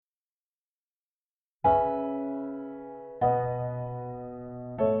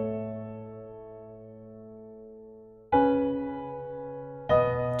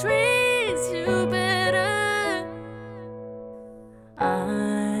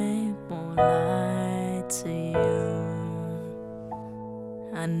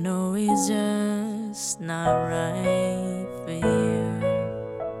I know he's just not right for you.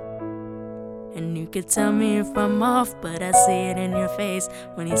 And you could tell me if I'm off, but I see it in your face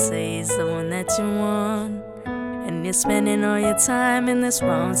when you say he's the one that you want. And you're spending all your time in this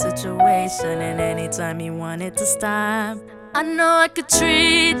wrong situation, and anytime you want it to stop, I know I could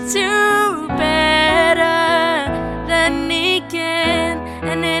treat you better than he can.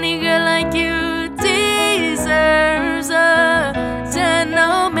 And any girl like you deserves a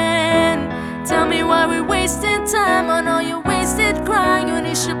gentleman. Tell me why we're wasting time on all your wasted crying when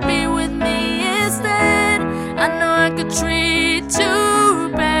you should be with me instead. I know I could treat you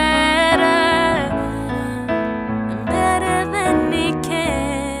better, better than he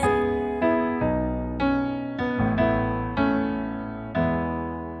can.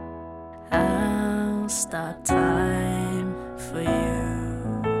 I'll stop time for you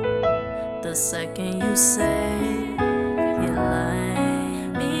the second you say you like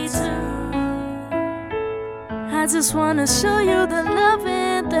me too. I just wanna show you the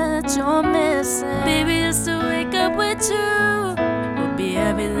loving that you're missing. Baby, just to wake up with you would be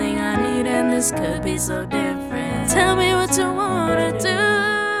everything I need, and this could be so different. Tell me what you wanna do.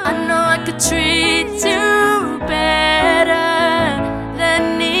 I know I could treat you better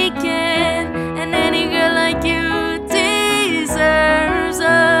than he can. And any girl like you deserves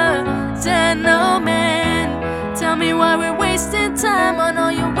a gentleman. Tell me why we're wasting time on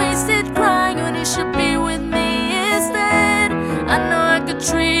all your wasted crying when you should be with me instead. I know I could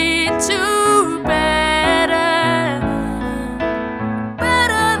treat you better,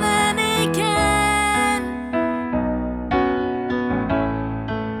 better than he can.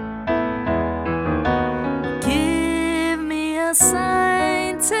 Give me a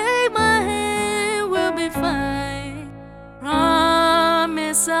sign, take my hand, we'll be fine.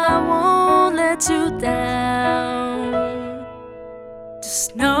 Promise I won't let you down.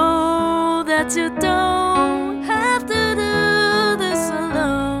 Just know that you don't have to do this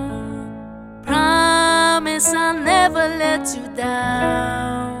alone. Promise I'll never let you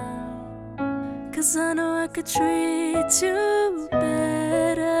down. 'Cause I know I could treat you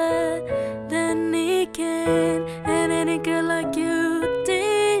better than he can. And any girl like you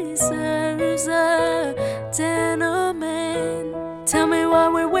deserves a gentleman. Tell me why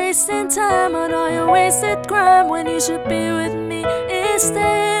we're wasting time on all your wasted crime when you should be with me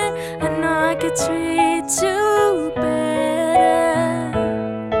instead. I know I could treat you better.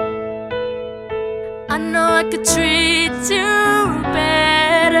 I know I could treat you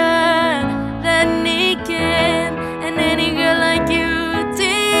better than he can. And any girl like you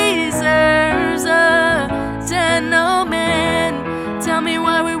deserves a gentleman. Tell me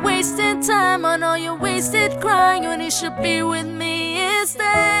why we're wasting time on all your wasted crying when you should be with me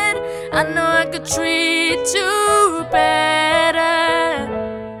instead. I know I could treat you better.